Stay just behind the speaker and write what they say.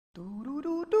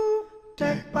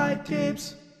Byte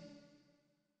Tips.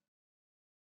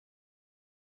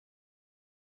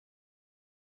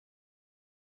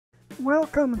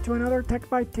 Welcome to another Tech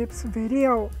Byte Tips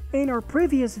video. In our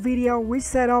previous video, we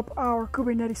set up our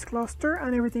Kubernetes cluster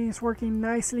and everything is working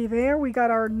nicely there. We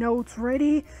got our nodes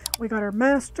ready, we got our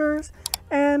masters,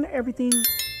 and everything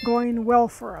going well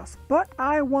for us. But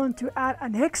I want to add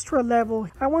an extra level.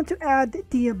 I want to add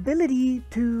the ability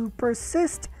to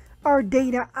persist our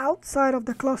data outside of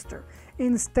the cluster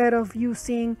instead of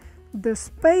using the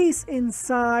space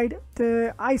inside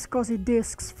the iSCSI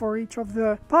disks for each of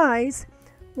the Pis.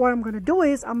 What I'm going to do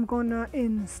is I'm going to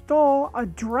install a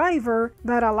driver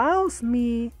that allows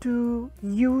me to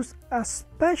use a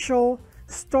special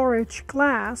storage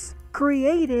class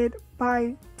created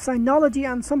by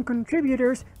Synology and some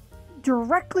contributors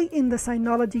directly in the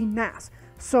Synology NAS.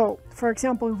 So, for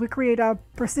example, if we create a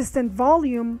persistent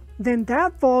volume, then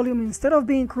that volume, instead of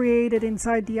being created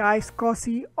inside the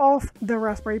iSCSI of the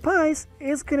Raspberry Pis,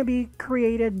 is going to be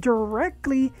created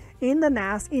directly in the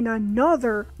NAS in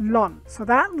another LUN. So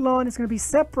that LUN is going to be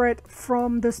separate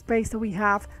from the space that we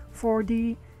have for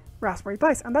the Raspberry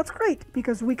Pis. And that's great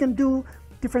because we can do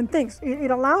different things.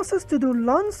 It allows us to do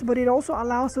LUNs, but it also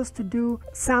allows us to do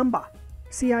Samba,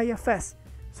 CIFS.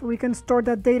 So we can store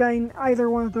that data in either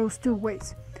one of those two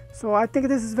ways. So I think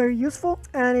this is very useful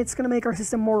and it's going to make our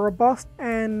system more robust,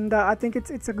 and I think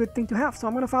it's a good thing to have. So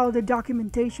I'm going to follow the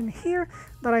documentation here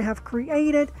that I have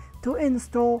created to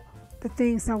install the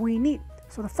things that we need.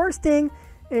 So the first thing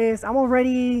is I'm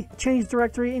already changed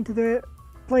directory into the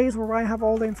place where I have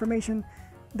all the information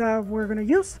that we're going to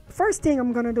use. First thing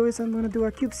I'm going to do is I'm going to do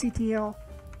a kubectl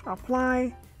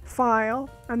apply file,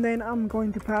 and then I'm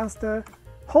going to pass the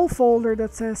whole folder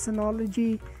that says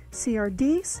Synology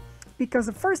CRDs, because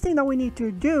the first thing that we need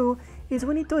to do is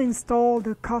we need to install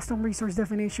the custom resource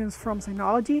definitions from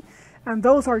Synology, and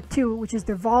those are two, which is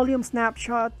the volume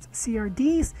snapshot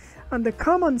CRDs and the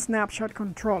common snapshot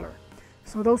controller.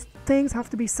 So those things have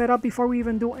to be set up before we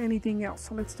even do anything else.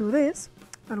 So let's do this,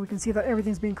 and we can see that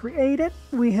everything's being created.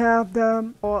 We have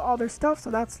the all other stuff,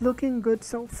 so that's looking good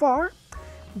so far.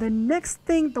 The next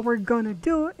thing that we're gonna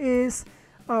do is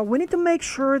we need to make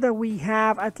sure that we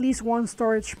have at least one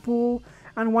storage pool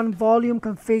and one volume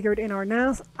configured in our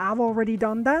NAS. I've already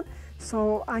done that,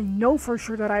 so I know for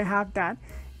sure that I have that.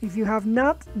 If you have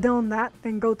not done that,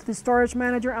 then go to the storage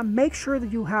manager and make sure that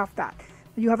you have that.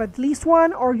 You have at least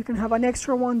one, or you can have an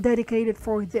extra one dedicated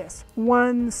for this.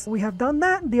 Once we have done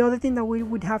that, the other thing that we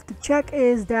would have to check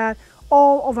is that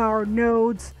all of our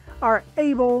nodes are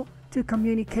able to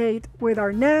communicate with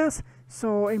our NAS.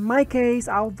 So in my case,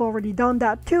 I've already done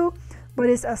that too, but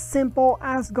it's as simple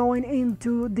as going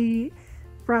into the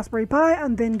Raspberry Pi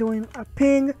and then doing a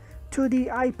ping to the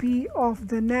IP of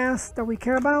the NAS that we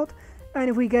care about. And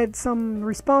if we get some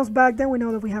response back, then we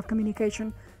know that we have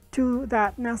communication to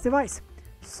that NAS device.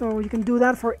 So you can do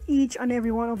that for each and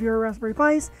every one of your Raspberry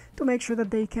Pis to make sure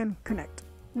that they can connect.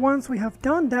 Once we have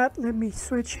done that, let me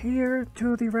switch here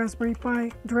to the Raspberry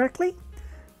Pi directly.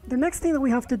 The next thing that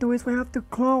we have to do is we have to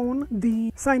clone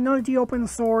the Synology open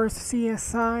source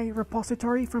CSI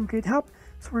repository from GitHub.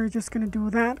 So we're just going to do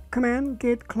that command,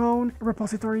 git clone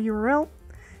repository URL.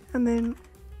 And then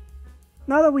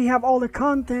now that we have all the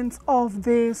contents of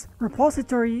this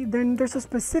repository, then there's a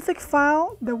specific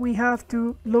file that we have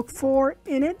to look for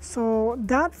in it. So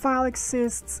that file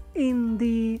exists in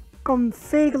the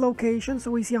config location.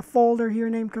 So we see a folder here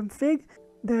named config.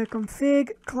 The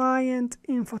config client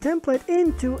info template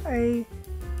into a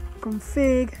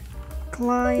config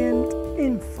client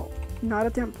info, not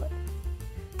a template.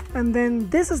 And then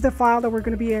this is the file that we're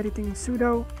going to be editing,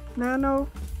 sudo nano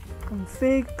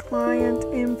config client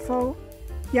info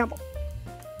YAML.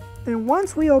 Then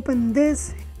once we open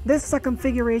this is a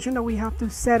configuration that we have to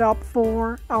set up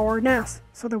for our NAS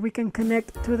so that we can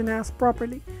connect to the NAS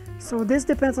properly. So this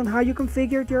depends on how you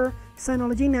configured your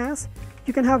Synology NAS.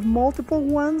 You can have multiple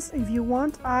ones if you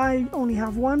want. I only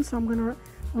have one, so I'm going to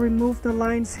remove the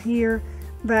lines here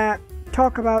that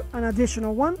talk about an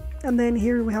additional one. And then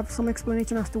here we have some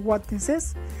explanation as to what this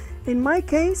is. In my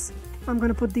case, I'm going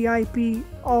to put the IP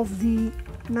of the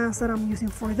NAS that I'm using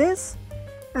for this.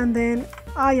 And then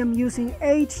I am using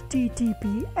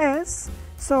HTTPS,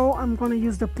 so I'm going to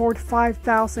use the port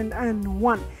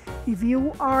 5001. If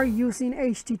you are using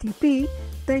HTTP,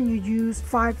 then you use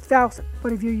 5000,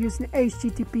 but if you're using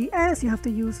HTTPS, you have to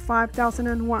use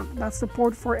 5001. That's the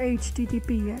port for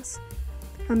HTTPS.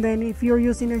 And then if you're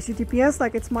using HTTPS,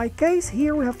 like it's my case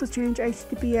here, we have to change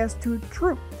HTTPS to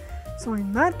true. So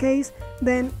in that case,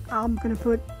 then I'm gonna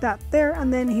put that there,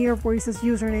 and then here where it says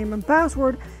username and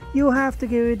password, you have to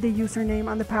give it the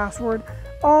username and the password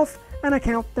of an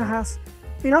account that has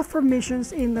enough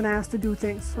permissions in the NAS to do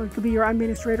things. So it could be your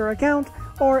administrator account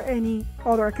or any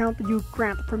other account that you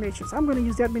grant permissions. I'm going to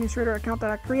use the administrator account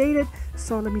that I created,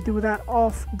 so let me do that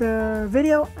off the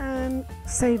video and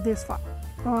save this file.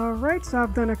 Alright, so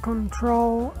I've done a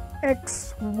Control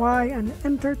X, Y, and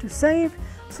Enter to save.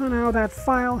 So now that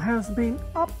file has been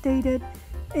updated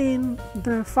in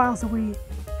the files that we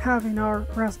have in our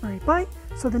Raspberry Pi.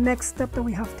 So the next step that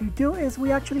we have to do is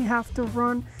we actually have to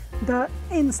run the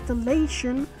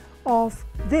installation of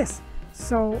this.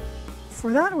 So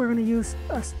for that, we're going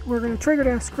to trigger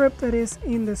the script that is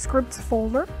in the scripts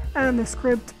folder, and the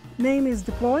script name is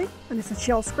deploy, and it's a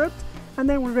shell script. And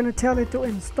then we're going to tell it to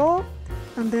install,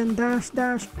 and then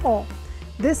 --all.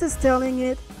 This is telling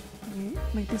it, let me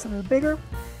make this a little bigger,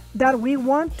 that we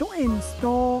want to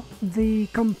install the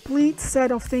complete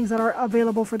set of things that are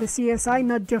available for the CSI,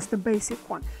 not just the basic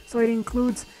one. So it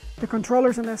includes the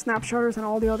controllers and the snapshotters and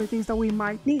all the other things that we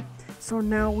might need. So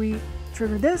now we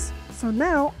trigger this. So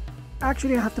now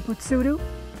actually I have to put sudo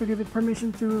to give it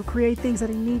permission to create things that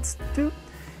it needs to.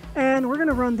 And we're going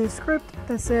to run this script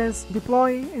that says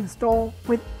deploy install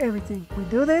with everything. We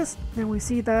do this, then we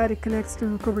see that it connects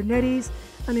to Kubernetes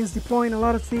and is deploying a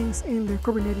lot of things in the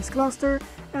Kubernetes cluster.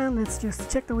 And let's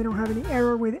just check that we don't have any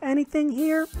error with anything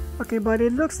here. Okay, but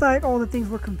it looks like all the things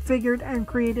were configured and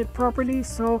created properly,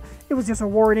 so it was just a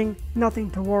warning,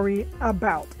 nothing to worry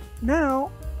about.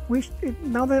 Now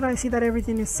that I see that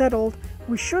everything is settled,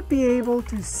 we should be able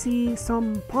to see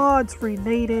some pods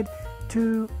related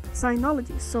to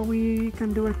Synology. So we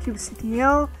can do a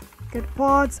kubectl get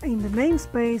pods in the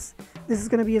namespace. This is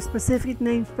going to be a specific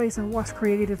namespace and was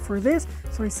created for this.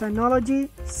 So it's Synology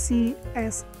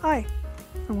CSI.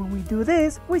 And when we do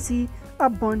this, we see a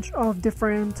bunch of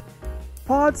different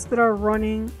pods that are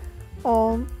running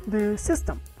on the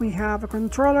system. We have a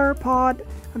controller pod,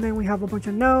 and then we have a bunch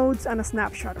of nodes and a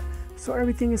snapshotter. So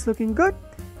everything is looking good.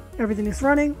 Everything is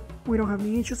running. We don't have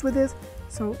any issues with this.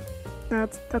 So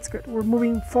that's good. We're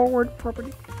moving forward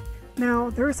properly. Now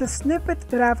there's a snippet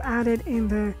that I've added in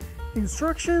the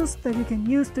instructions that you can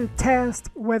use to test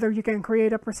whether you can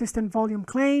create a persistent volume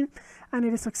claim, and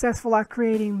it is successful at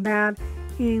creating that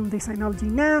in the Synology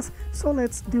NAS. So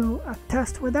let's do a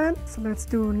test with that. So let's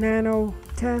do nano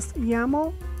test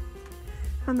YAML,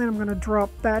 and then I'm going to drop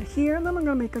that here, and then I'm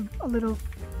going to make a little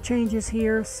changes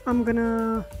here. So I'm going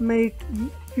to make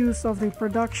use of the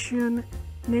production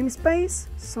namespace.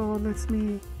 So let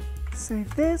me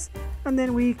save this, and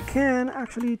then we can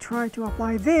actually try to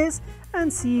apply this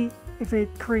and see if it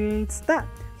creates that.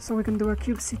 So we can do a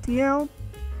kubectl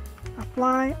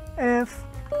apply f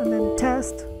and then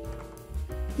test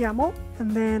YAML,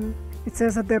 and then it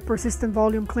says that the persistent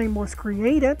volume claim was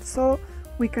created, so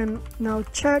we can now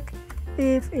check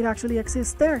if it actually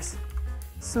exists there.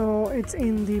 So it's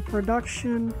in the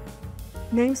production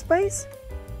namespace,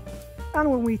 and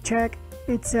when we check,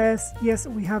 it says yes,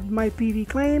 we have my PV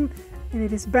claim and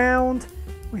it is bound.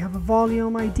 We have a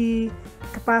volume ID,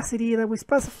 capacity that we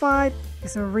specified,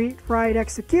 it's a read, write,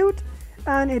 execute,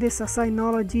 and it is a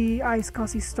Synology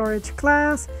iSCSI storage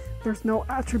class. There's no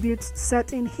attributes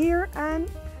set in here, and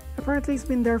apparently it's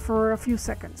been there for a few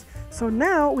seconds. So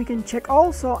now we can check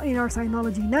also in our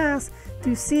Synology NAS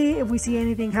to see if we see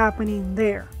anything happening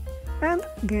there. And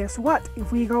guess what?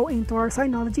 If we go into our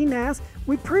Synology NAS,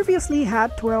 we previously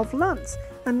had 12 LUNs,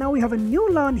 and now we have a new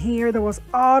LUN here that was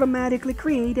automatically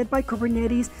created by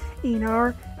Kubernetes in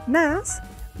our NAS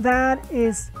that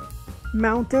is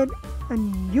mounted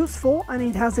and useful, and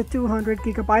it has the 200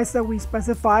 gigabytes that we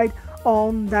specified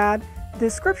on that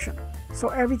description. So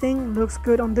everything looks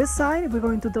good on this side. If we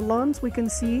go into the LUNs, we can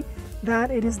see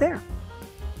that it is there.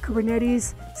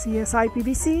 Kubernetes CSI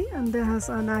PVC, and that has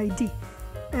an ID.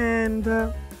 And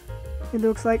it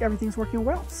looks like everything's working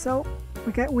well. So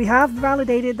we have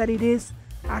validated that it is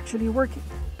actually working.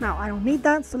 Now I don't need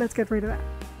that, so let's get rid of that.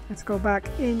 Let's go back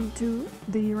into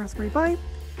the Raspberry Pi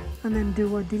and then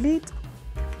do a delete,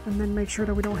 and then make sure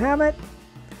that we don't have it.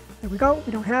 There we go,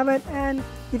 we don't have it, and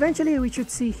eventually we should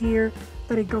see here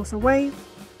that it goes away.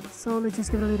 So let's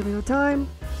just give it a little bit of time.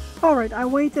 Alright, I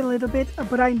waited a little bit,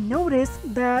 but I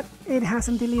noticed that it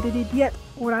hasn't deleted it yet.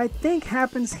 What I think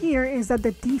happens here is that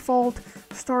the default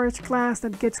storage class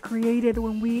that gets created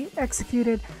when we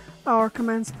executed our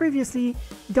commands previously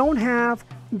don't have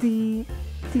the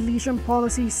deletion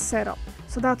policy set up.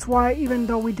 So that's why even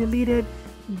though we deleted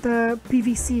the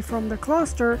PVC from the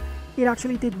cluster, it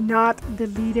actually did not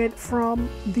delete it from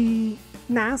the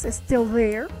NAS. It's still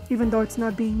there, even though it's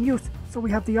not being used. So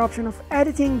we have the option of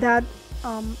editing that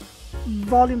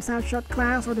volume snapshot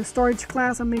class or the storage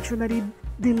class and make sure that it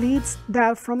deletes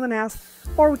that from the NAS,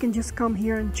 or we can just come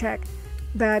here and check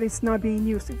that it's not being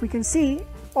used. If we can see,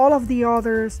 all of the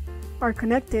others are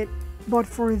connected, but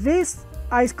for this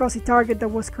iSCSI target that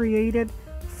was created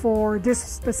for this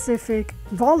specific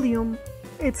volume,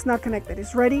 it's not connected.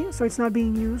 It's ready, so it's not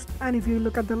being used. And if you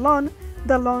look at the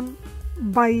LUN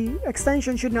by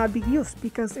extension should not be used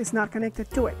because it's not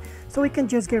connected to it. So we can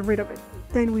just get rid of it.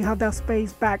 Then we have that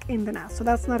space back in the NAS. So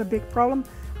that's not a big problem.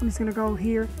 I'm just gonna go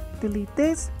here, delete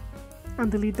this,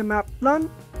 and delete the map LUN,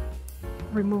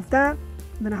 remove that.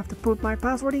 Then I have to put my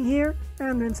password in here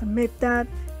and then submit that.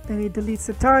 Then it deletes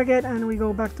the target and we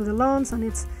go back to the LUNs and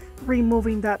it's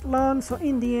removing that LUN. So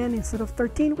in the end, instead of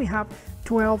 13, we have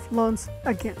 12 LUNs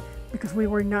again because we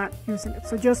were not using it.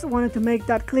 So just wanted to make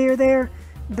that clear there,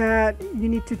 that you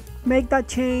need to make that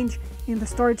change in the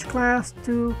storage class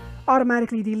to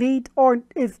automatically delete, or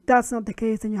if that's not the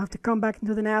case, then you have to come back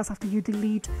into the NAS after you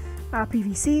delete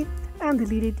PVC and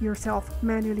delete it yourself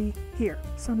manually here.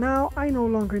 So now I no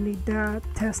longer need that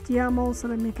test YAML, so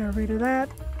let me get rid of that.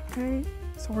 Okay,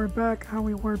 so we're back how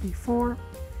we were before,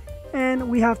 and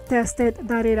we have tested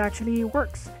that it actually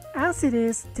works. As it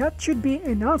is, that should be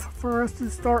enough for us to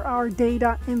store our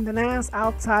data in the NAS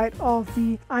outside of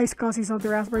the iSCSIs of the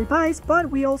Raspberry Pis, but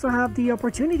we also have the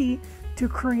opportunity to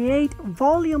create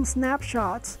volume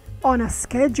snapshots on a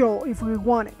schedule if we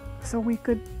want it. So we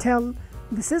could tell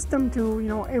the system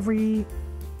to, every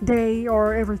day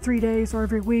or every 3 days or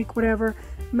every week, whatever,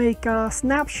 make a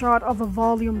snapshot of a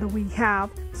volume that we have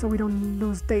so we don't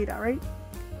lose data, right?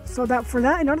 So that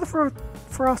in order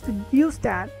for us to use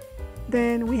that,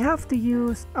 then we have to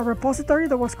use a repository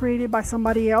that was created by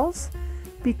somebody else,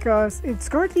 because it's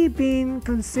currently being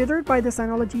considered by the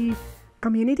Synology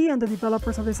community and the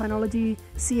developers of the Synology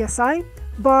CSI,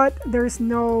 but there is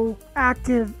no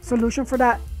active solution for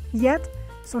that yet.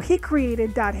 So he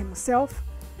created that himself.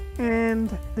 And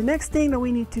the next thing that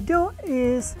we need to do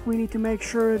is we need to make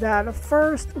sure that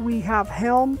first we have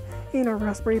Helm in our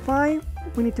Raspberry Pi.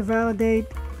 We need to validate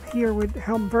here with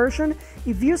Helm version.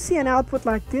 If you see an output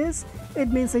like this, it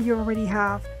means that you already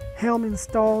have Helm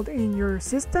installed in your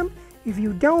system. If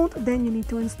you don't, then you need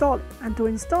to install it. And to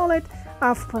install it,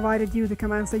 I've provided you the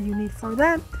commands that you need for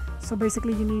that. So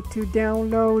basically you need to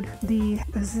download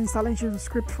this installation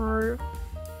script for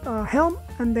Helm,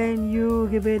 and then you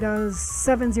give it a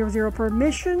 700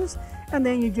 permissions, and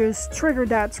then you just trigger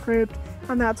that script,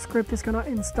 and that script is gonna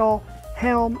install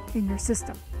Helm in your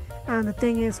system. And the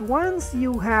thing is, once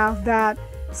you have that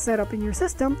set up in your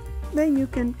system, then you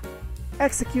can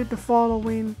execute the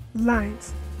following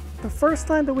lines. The first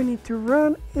line that we need to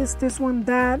run is this one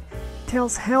that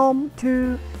tells Helm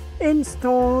to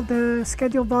install the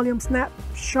schedule volume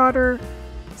Snapshotter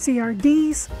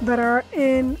CRDs that are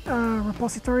in a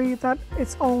repository that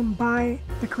is owned by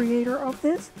the creator of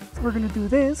this. So we're going to do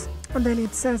this, and then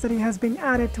it says that it has been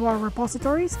added to our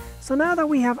repositories. So now that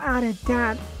we have added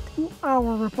that to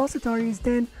our repositories,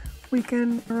 then we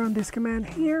can run this command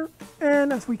here,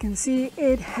 and as we can see,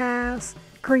 it has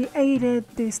created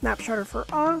the Snapshotter for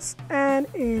us, and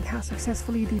it has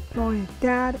successfully deployed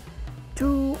that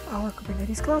to our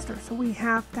Kubernetes cluster. So we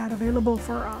have that available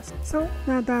for us. So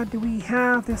now that we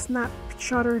have the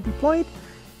Snapshotter deployed,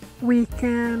 we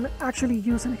can actually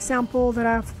use an example that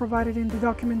I've provided in the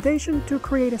documentation to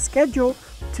create a schedule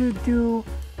to do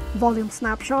volume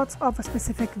snapshots of a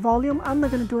specific volume. I'm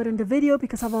not going to do it in the video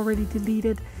because I've already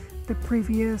deleted the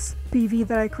previous PV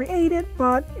that I created,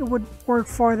 but it would work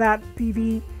for that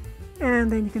PV.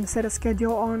 And then you can set a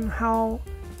schedule on how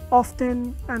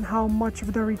often and how much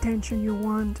of the retention you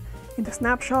want in the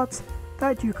snapshots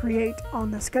that you create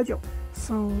on the schedule.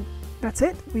 So that's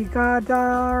it. We got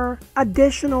our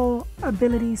additional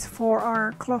abilities for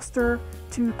our cluster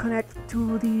to connect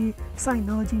to the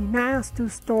Synology NAS to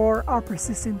store our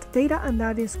persistent data, and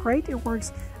that is great. It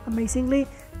works amazingly.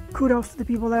 Kudos to the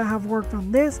people that have worked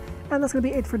on this, and that's gonna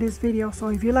be it for this video. So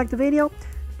if you like the video,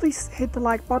 please hit the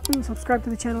like button, subscribe to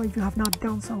the channel if you have not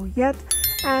done so yet,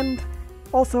 and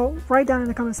also write down in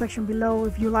the comment section below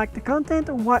if you like the content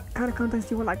and what kind of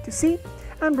content you would like to see.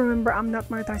 And remember, I'm not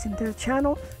monetizing this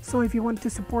channel, so if you want to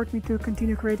support me to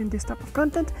continue creating this type of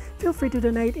content, feel free to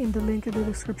donate in the link in the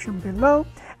description below.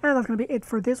 And that's gonna be it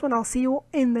for this one. I'll see you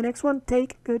in the next one.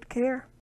 Take good care.